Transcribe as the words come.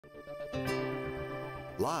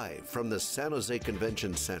Live from the San Jose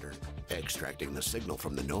Convention Center, extracting the signal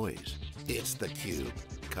from the noise, it's theCUBE,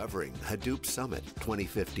 covering Hadoop Summit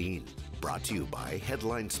 2015. Brought to you by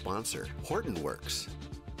headline sponsor Hortonworks,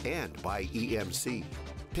 and by EMC,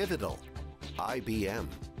 Pivotal, IBM,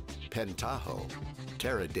 Pentaho,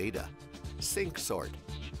 Teradata, SyncSort,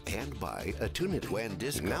 and by Attunity.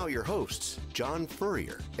 WANDisco. Now your hosts, John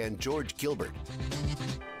Furrier and George Gilbert.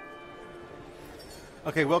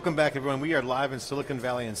 Okay, welcome back everyone. We are live in Silicon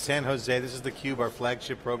Valley in San Jose. This is theCUBE, our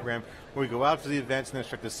flagship program, where we go out to the events and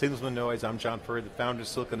extract the signals from the noise. I'm John Furrier, the founder of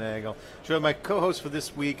SiliconANGLE. Joined by my co-host for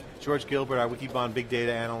this week, George Gilbert, our Wikibon big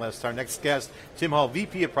data analyst. Our next guest, Tim Hall,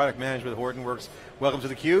 VP of Product Management at Hortonworks. Welcome to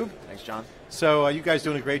theCUBE. Thanks, John. So you guys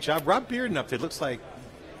doing a great job. Rob Bearden up there looks like,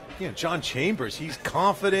 you know, John Chambers. He's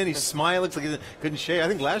confident, he's smiling, looks like he couldn't shake. I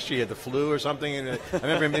think last year he had the flu or something, and I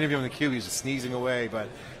remember him interviewing theCUBE, he was sneezing away, but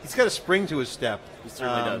he's got a spring to his step. He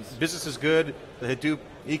certainly does. Business is good, the Hadoop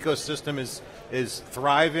ecosystem is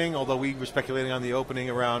thriving, although we were speculating on the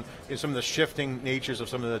opening around some of the shifting natures of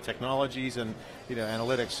some of the technologies and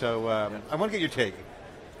analytics. So I want to get your take.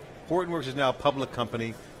 Hortonworks is now a public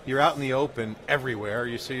company. You're out in the open everywhere.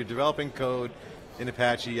 You're developing code in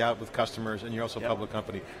Apache out with customers, and you're also a public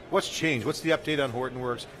company. What's changed? What's the update on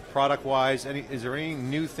Hortonworks, product-wise? Is there any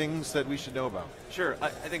new things that we should know about? Sure. I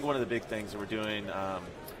think one of the big things that we're doing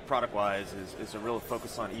product-wise is a real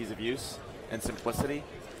focus on ease of use and simplicity.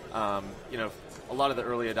 A lot of the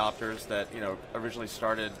early adopters that originally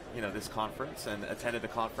started this conference and attended the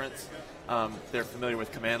conference, they're familiar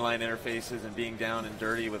with command line interfaces and being down and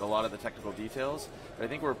dirty with a lot of the technical details. But I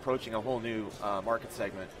think we're approaching a whole new market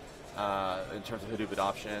segment in terms of Hadoop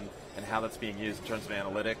adoption and how that's being used in terms of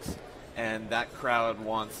analytics. And that crowd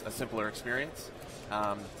wants a simpler experience.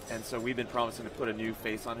 And so we've been promising to put a new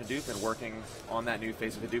face on Hadoop and working on that new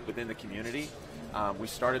face of Hadoop within the community. We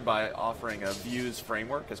started by offering a views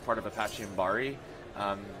framework as part of Apache Mbari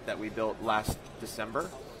that we built last December.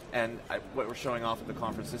 And what we're showing off at the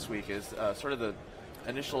conference this week is sort of the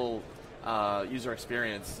initial user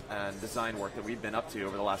experience and design work that we've been up to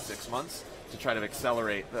over the last 6 months to try to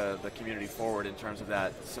accelerate the community forward in terms of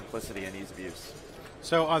that simplicity and ease of use.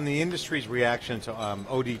 So on the industry's reaction to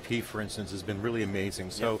ODP, for instance, has been really amazing.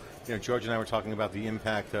 So George and I were talking about the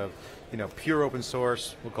impact of pure open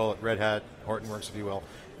source, we'll call it Red Hat, Hortonworks if you will,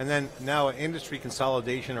 and then now industry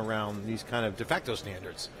consolidation around these kind of de facto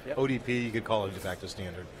standards. ODP, you could call it a de facto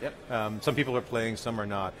standard. Some people are playing, some are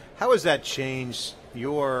not. How has that changed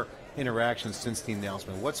your interactions since the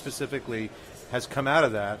announcement? What specifically has come out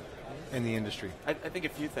of that in the industry? I think a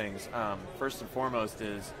few things. First and foremost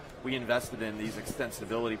is we invested in these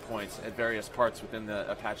extensibility points at various parts within the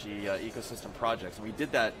Apache ecosystem projects. And we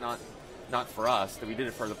did that not for us, that we did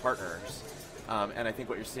it for the partners. And I think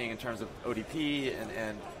what you're seeing in terms of ODP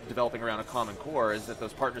and developing around a common core is that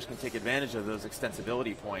those partners can take advantage of those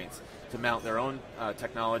extensibility points to mount their own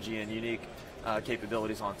technology and unique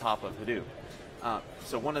capabilities on top of Hadoop.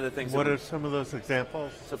 So one of the things. What are some of those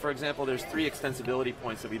examples? So for example, there's 3 extensibility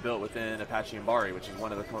points that we built within Apache Mbari, which is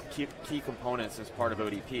one of the key components as part of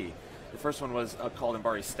ODP. The first one was called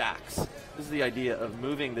Mbari Stacks. This is the idea of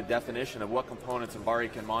moving the definition of what components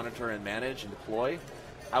Mbari can monitor and manage and deploy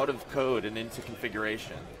out of code and into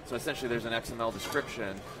configuration. So essentially there's an XML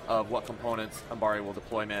description of what components Mbari will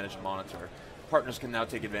deploy, manage, and monitor. Partners can now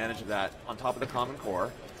take advantage of that on top of the common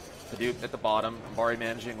core, Hadoop at the bottom, Mbari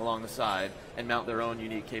managing along the side, and mount their own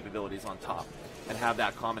unique capabilities on top, and have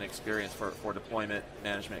that common experience for deployment,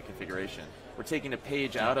 management, and configuration. We're taking a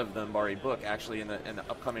page out of the Mbari book, actually in the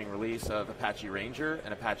upcoming release of Apache Ranger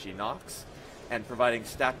and Apache Knox, and providing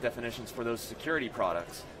stack definitions for those security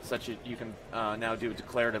products, such that you can now do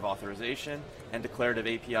declarative authorization and declarative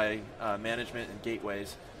API management and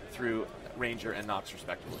gateways through Ranger and Knox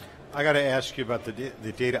respectively. I got to ask you about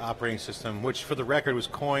the data operating system, which for the record was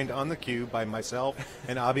coined on theCUBE by myself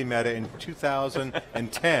and Abhi Mehta in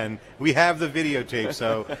 2010. We have the videotape,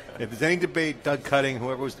 so if there's any debate, Doug Cutting,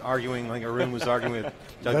 whoever was arguing, like Arun was arguing with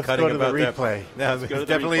Doug Cutting about that. Replay. Now, it's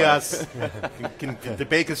definitely us.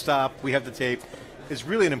 Debate can stop, we have the tape. It's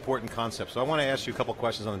really an important concept, so I want to ask you a couple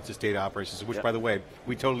questions on this data operating system, which by the way,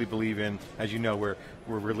 we totally believe in. As you know, we're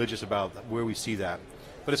religious about where we see that.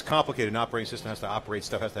 But it's complicated. An operating system has to operate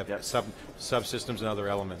stuff, has to have subsystems and other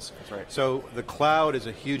elements. That's right. So the cloud is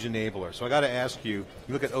a huge enabler. So I got to ask you,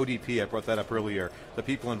 you look at ODP, I brought that up earlier, the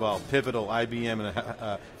people involved, Pivotal, IBM, and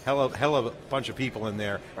a hell of a bunch of people in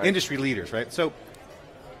there, industry leaders, right? So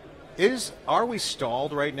are we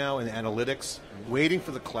stalled right now in analytics, waiting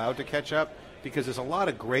for the cloud to catch up? because there's a lot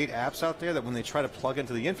of great apps out there that when they try to plug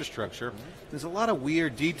into the infrastructure, there's a lot of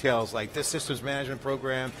weird details like this systems management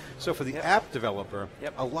program. So for the app developer,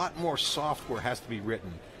 a lot more software has to be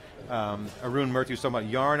written. Arun Murthy was talking about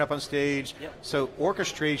Yarn up on stage. So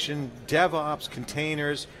orchestration, DevOps,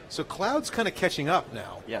 containers. So cloud's kind of catching up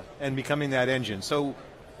now and becoming that engine. So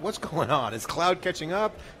what's going on? Is cloud catching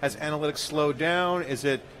up? Has analytics slowed down?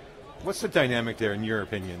 What's the dynamic there in your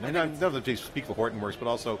opinion? And I'm not to speak for Hortonworks, but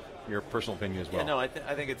also your personal opinion as well. Yeah, no, I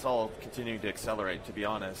think it's all continuing to accelerate, to be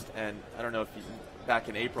honest. And I don't know if back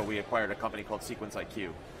in April we acquired a company called Sequence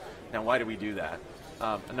IQ. Now, why did we do that?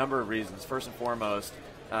 A number of reasons. First and foremost,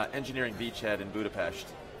 engineering beachhead in Budapest,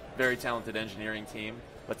 very talented engineering team.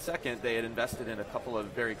 But second, they had invested in a couple of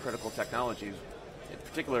very critical technologies, in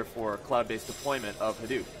particular for cloud-based deployment of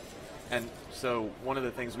Hadoop. And so one of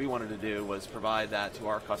the things we wanted to do was provide that to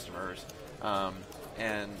our customers.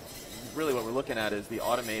 And really what we're looking at is the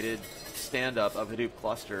automated stand-up of Hadoop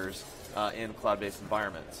clusters in cloud-based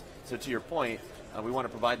environments. So to your point, we want to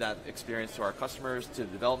provide that experience to our customers, to the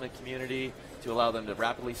development community, to allow them to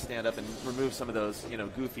rapidly stand up and remove some of those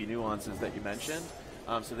goofy nuances that you mentioned,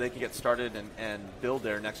 so they can get started and build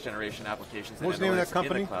their next generation applications. What was the name of that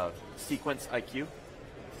company? In the cloud. Sequence IQ.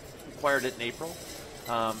 Acquired it in April,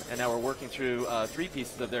 and now we're working through 3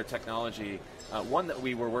 pieces of their technology. One that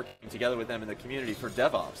we were working together with them in the community for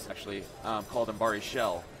DevOps, actually, called Ambari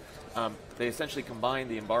Shell. They essentially combine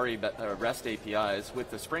the Ambari REST APIs with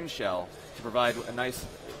the Spring Shell to provide a nice,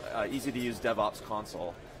 easy-to-use DevOps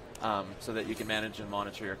console so that you can manage and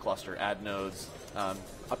monitor your cluster, add nodes,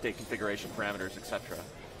 update configuration parameters, etc.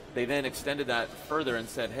 They then extended that further and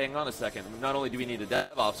said, hang on a second, not only do we need a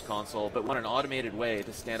DevOps console, but we want an automated way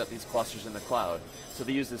to stand up these clusters in the cloud. So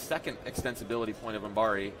they used the second extensibility point of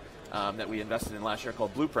Ambari that we invested in last year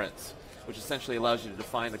called Blueprints, which essentially allows you to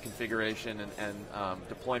define the configuration and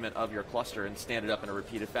deployment of your cluster and stand it up in a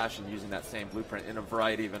repeated fashion using that same blueprint in a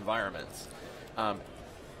variety of environments.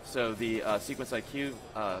 So the Sequence IQ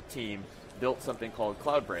team built something called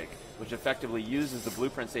CloudBreak, which effectively uses the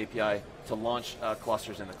Blueprints API to launch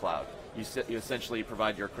clusters in the cloud. You essentially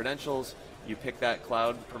provide your credentials, you pick that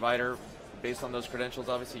cloud provider based on those credentials,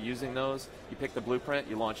 obviously using those, you pick the blueprint,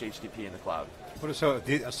 you launch HTTP in the cloud.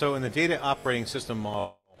 So in the data operating system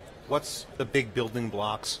model, what's the big building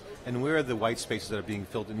blocks, and where are the white spaces that are being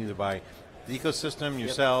filled in either by the ecosystem,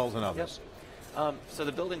 yourselves, and others? So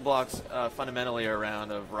the building blocks fundamentally are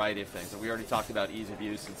around a variety of things. We already talked about ease of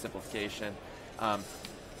use and simplification.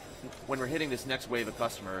 When we're hitting this next wave of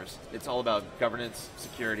customers, it's all about governance,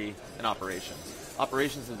 security, and operations.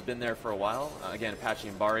 Operations has been there for a while. Again, Apache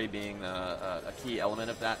Ambari being a key element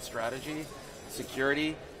of that strategy.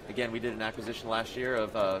 Security, again, we did an acquisition last year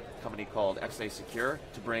of a company called XA Secure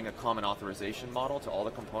to bring a common authorization model to all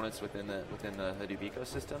the components within the Hadoop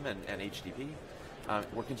ecosystem and HTTP.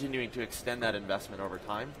 We're continuing to extend that investment over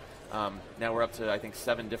time. Now we're up to, I think,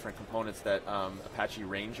 7 different components that Apache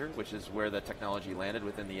Ranger, which is where the technology landed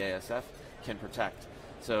within the ASF, can protect.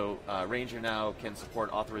 So Ranger now can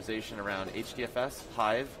support authorization around HDFS,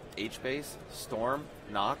 Hive, HBase, Storm,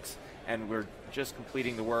 Knox, and we're just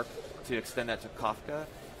completing the work to extend that to Kafka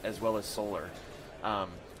as well as Solar.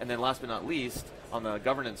 And then last but not least, on the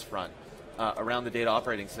governance front, around the data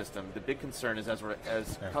operating system, the big concern is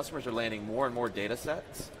as customers are landing more and more data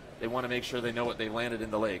sets, they want to make sure they know what they landed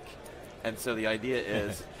in the lake. And so the idea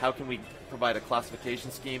is, how can we provide a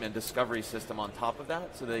classification scheme and discovery system on top of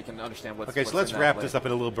that so they can understand what's so let's wrap this up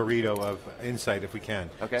in a little burrito of insight if we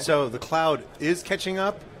can. Okay. So the cloud is catching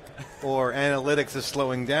up, or analytics is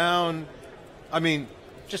slowing down? I mean,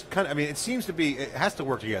 it seems to be, it has to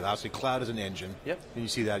work together. Obviously, cloud is an engine. Yep. And you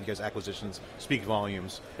see that because acquisitions speak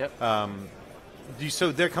volumes. Yep.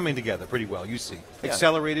 So they're coming together pretty well, you see. Yeah.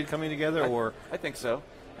 Accelerated coming together, or? I think so.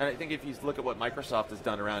 And I think if you look at what Microsoft has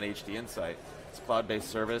done around HD Insight, it's a cloud-based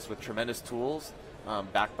service with tremendous tools,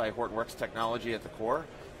 backed by Hortonworks technology at the core,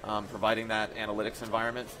 providing that analytics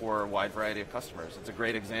environment for a wide variety of customers. It's a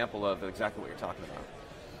great example of exactly what you're talking about.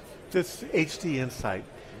 This HD Insight,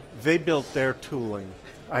 they built their tooling,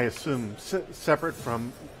 I assume, separate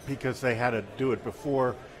from, because they had to do it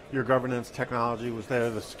before your governance technology was there,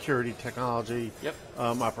 the security technology,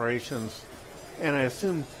 operations, and I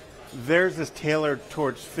assume theirs is tailored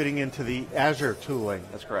towards fitting into the Azure tooling.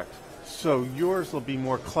 That's correct. So yours will be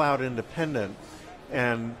more cloud independent,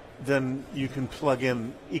 and then you can plug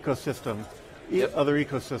in ecosystem, other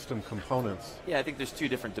ecosystem components. Yeah, I think there's 2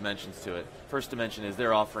 different dimensions to it. First dimension is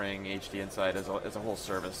they're offering HD Insight as a whole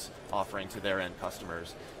service offering to their end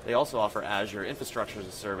customers. They also offer Azure Infrastructure as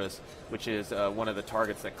a Service, which is one of the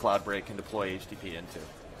targets that CloudBreak can deploy HTTP into.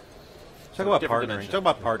 Talk about different partnering. dimension. Talk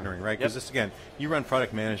about partnering, right? Because Yep. this, again, you run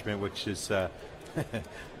product management, which is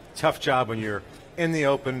tough job when you're in the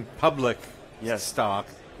open, public Yes. stock,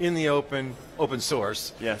 in the open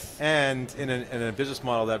source, Yes. and in a business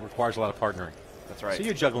model that requires a lot of partnering. That's right. So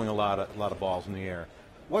you're juggling a lot of balls in the air.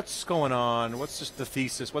 What's going on? What's just the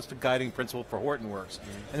thesis? What's the guiding principle for Hortonworks?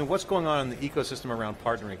 And what's going on in the ecosystem around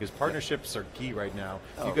partnering? Because partnerships are key right now.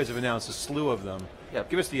 You guys have announced a slew of them. Yep.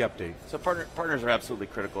 Give us the update. So partners are absolutely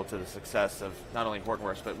critical to the success of not only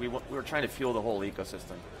Hortonworks, but we're trying to fuel the whole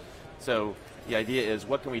ecosystem. So the idea is,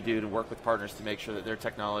 what can we do to work with partners to make sure that their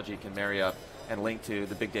technology can marry up and link to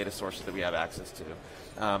the big data sources that we have access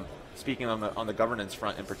to. Speaking on the governance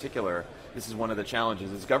front in particular, this is one of the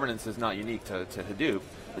challenges. Is governance is not unique to Hadoop.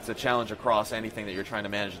 It's a challenge across anything that you're trying to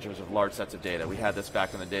manage in terms of large sets of data. We had this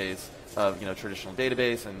back in the days of traditional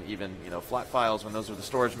database and even flat files when those were the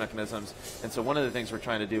storage mechanisms. And so one of the things we're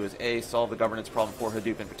trying to do is solve the governance problem for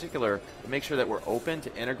Hadoop in particular, but make sure that we're open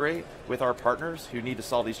to integrate with our partners who need to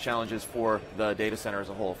solve these challenges for the data center as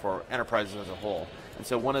a whole, for enterprises as a whole. And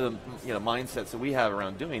so one of the mindsets that we have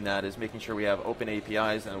around doing that is making sure we have open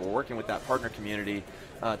APIs, and we're working with that partner community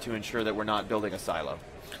to ensure that we're not building a silo.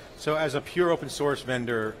 So as a pure open source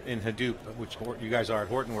vendor in Hadoop, which you guys are at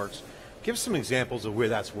Hortonworks, give us some examples of where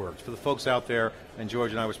that's worked. For the folks out there, and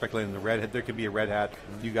George and I were speculating the Red Hat, there could be a Red Hat.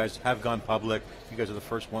 You guys have gone public. You guys are the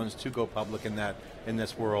first ones to go public in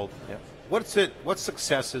this world. Yep. What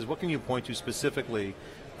successes, what can you point to specifically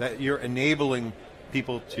that you're enabling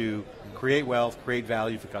people to create wealth, create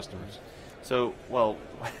value for customers? So, well,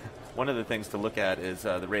 one of the things to look at is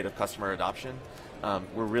the rate of customer adoption.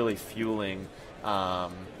 We're really fueling,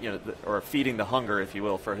 or feeding the hunger, if you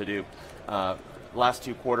will, for Hadoop. Last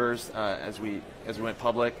 2 quarters, as we went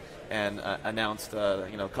public and announced,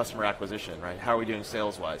 customer acquisition, right? How are we doing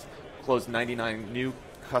sales-wise? Closed 99 new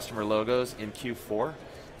customer logos in Q4.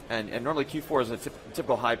 And normally Q4 is a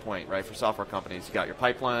typical high point, right, for software companies. You got your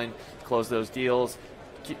pipeline, close those deals.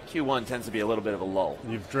 Q1 tends to be a little bit of a lull.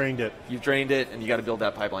 You've drained it. You've drained it, and you got to build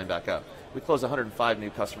that pipeline back up. We closed 105 new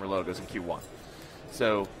customer logos in Q1.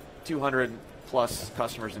 So 200 plus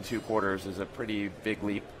customers in 2 quarters is a pretty big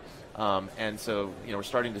leap. And so, we're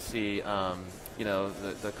starting to see,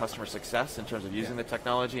 the customer success in terms of using the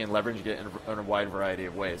technology and leveraging it in a wide variety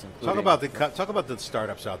of ways. Talk about the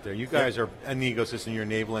startups out there. You guys are an ecosystem you're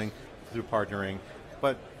enabling through partnering,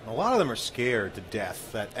 but a lot of them are scared to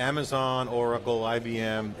death that Amazon, Oracle,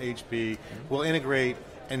 IBM, HP will integrate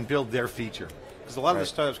and build their feature. Because a lot of the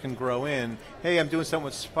startups can grow in, hey, I'm doing something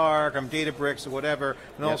with Spark, I'm Databricks or whatever,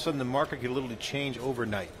 and all of a sudden the market can literally change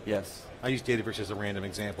overnight. Yes. I use Databricks as a random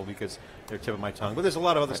example because they're tip of my tongue. But there's a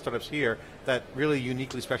lot of other startups here that really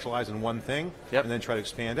uniquely specialize in one thing and then try to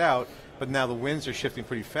expand out. But now the winds are shifting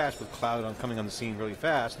pretty fast with cloud coming on the scene really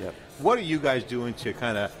fast. What are you guys doing to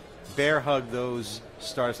kind of bear hug those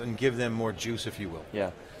startups and give them more juice, if you will?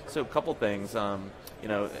 Yeah. So a couple things.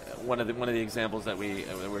 One of the examples that we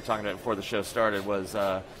were talking about before the show started was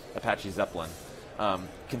Apache Zeppelin.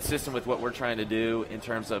 Consistent with what we're trying to do in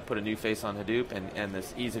terms of put a new face on Hadoop and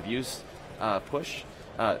this ease of use push.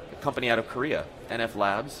 A company out of Korea, NF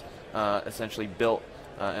Labs, essentially built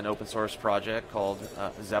an open source project called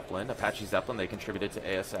Zeppelin, Apache Zeppelin. They contributed to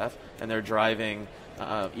ASF, and they're driving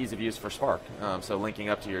ease of use for Spark. So linking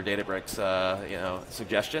up to your Databricks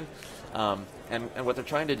suggestion. And what they're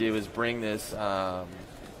trying to do is bring this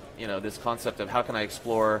this concept of how can I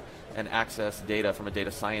explore and access data from a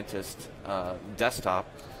data scientist desktop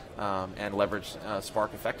and leverage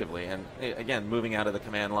Spark effectively. And again, moving out of the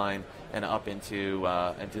command line and up into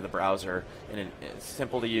the browser, and it's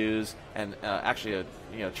simple to use and actually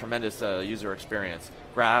a tremendous user experience.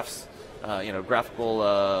 Graphs,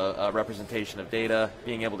 graphical representation of data,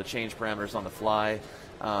 being able to change parameters on the fly.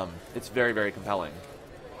 It's very, very compelling.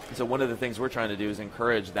 So one of the things we're trying to do is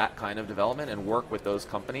encourage that kind of development and work with those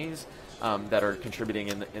companies that are contributing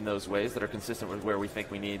in those ways that are consistent with where we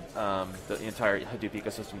think we need the entire Hadoop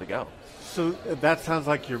ecosystem to go. So that sounds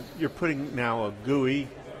like you're putting now a GUI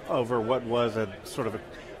over what was a sort of a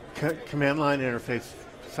command line interface.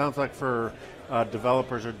 Sounds like for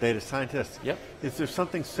developers or data scientists. Yep. Is there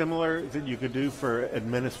something similar that you could do for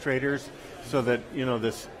administrators so that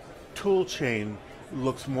this tool chain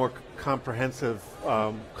looks more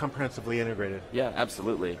comprehensively integrated? Yeah,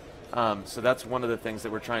 absolutely. So that's one of the things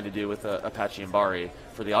that we're trying to do with Apache Ambari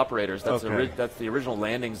for the operators. That's that's the original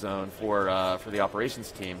landing zone for the operations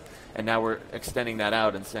team, and now we're extending that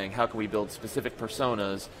out and saying how can we build specific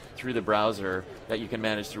personas through the browser that you can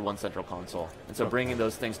manage through one central console. And so bringing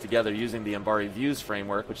those things together using the Ambari Views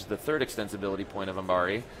framework, which is the third extensibility point of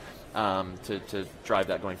Ambari, to drive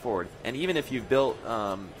that going forward. And even if you've built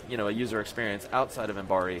a user experience outside of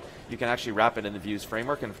Embari, you can actually wrap it in the Views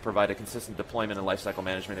framework and provide a consistent deployment and lifecycle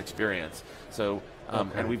management experience. So,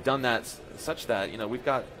 and we've done that such that we've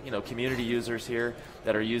got community users here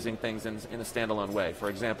that are using things in a standalone way. For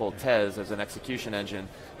example, Tez as an execution engine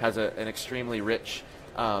has an extremely rich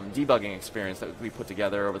debugging experience that we put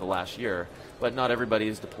together over the last year, but not everybody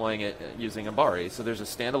is deploying it using Embari. So there's a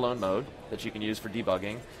standalone mode that you can use for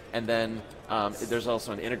debugging, and then there's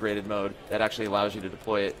also an integrated mode that actually allows you to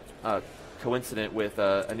deploy it coincident with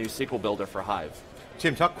a new SQL builder for Hive.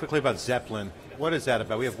 Tim, talk quickly about Zeppelin. What is that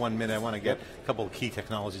about? We have 1 minute. I want to get a couple of key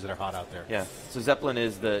technologies that are hot out there. Yeah, so Zeppelin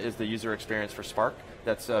is the user experience for Spark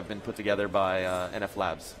that's been put together by NF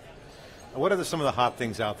Labs. What are some of the hot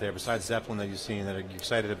things out there besides Zeppelin that you've seen that you're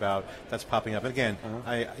excited about that's popping up? And again,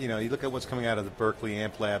 you look at what's coming out of the Berkeley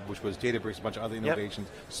Amp Lab, which was Databricks, a bunch of other innovations.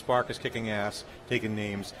 Yep. Spark is kicking ass, taking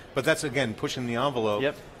names, but that's again pushing the envelope.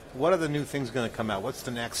 Yep. What are the new things going to come out? What's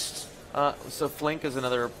the next? So Flink is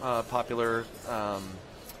another popular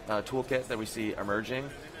toolkit that we see emerging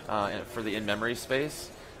for the in-memory space.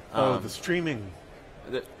 The streaming.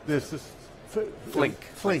 This is Flink.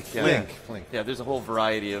 Flink. Yeah, there's a whole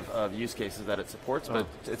variety of use cases that it supports, but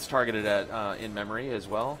it's targeted at in-memory as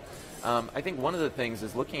well. I think one of the things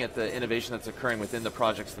is looking at the innovation that's occurring within the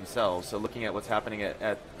projects themselves, so looking at what's happening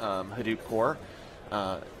at Hadoop Core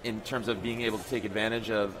in terms of being able to take advantage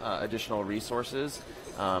of additional resources.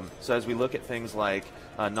 So as we look at things like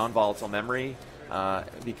non-volatile memory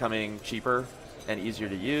becoming cheaper and easier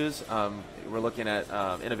to use, we're looking at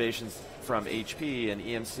innovations from HP and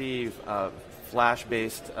EMC,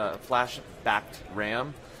 flash-backed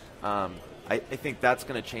RAM. I think that's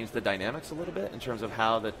going to change the dynamics a little bit in terms of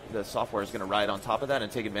how the software is going to ride on top of that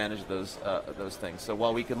and take advantage of those things. So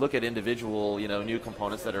while we could look at individual new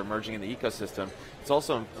components that are emerging in the ecosystem, it's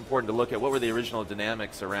also important to look at what were the original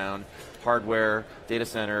dynamics around hardware, data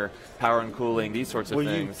center, power and cooling, these sorts of things.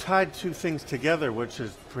 Well, you tied two things together, which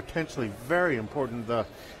is potentially very important. The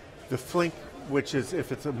Flink, which is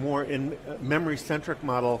if it's a more memory-centric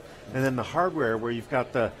model, and then the hardware where you've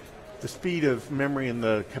got the speed of memory and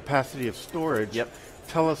the capacity of storage. Yep.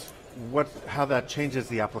 Tell us how that changes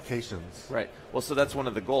the applications. Right. Well, so that's one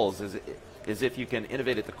of the goals is if you can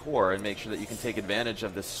innovate at the core and make sure that you can take advantage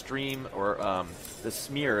of the stream or the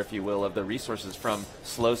smear, if you will, of the resources from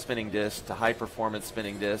slow spinning disk to high performance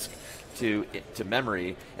spinning disk to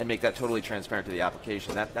memory and make that totally transparent to the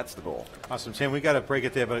application. That's the goal. Awesome, Tim. We've got to break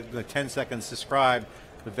it there, but in 10 seconds, describe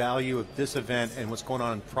the value of this event and what's going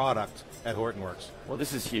on in product at Hortonworks. Well,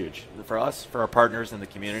 this is huge. For us, for our partners in the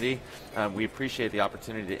community, we appreciate the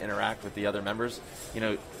opportunity to interact with the other members.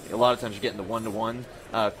 A lot of times you get into one-to-one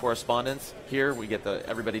correspondence. Here, we get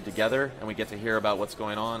everybody together, and we get to hear about what's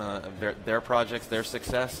going on, their projects, their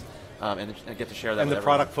success, and get to share that with everyone. And the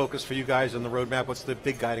product focus for you guys on the roadmap, what's the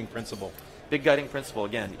big guiding principle? Big guiding principle,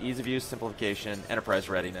 again, ease of use, simplification, enterprise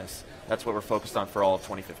readiness. That's what we're focused on for all of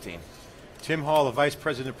 2015. Tim Hall, the Vice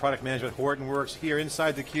President of Product Management at Hortonworks, here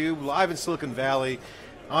inside theCUBE, live in Silicon Valley,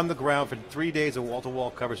 on the ground for 3 days of wall-to-wall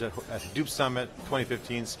coverage at Hadoop Summit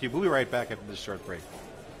 2015. theCUBE. We'll be right back after this short break.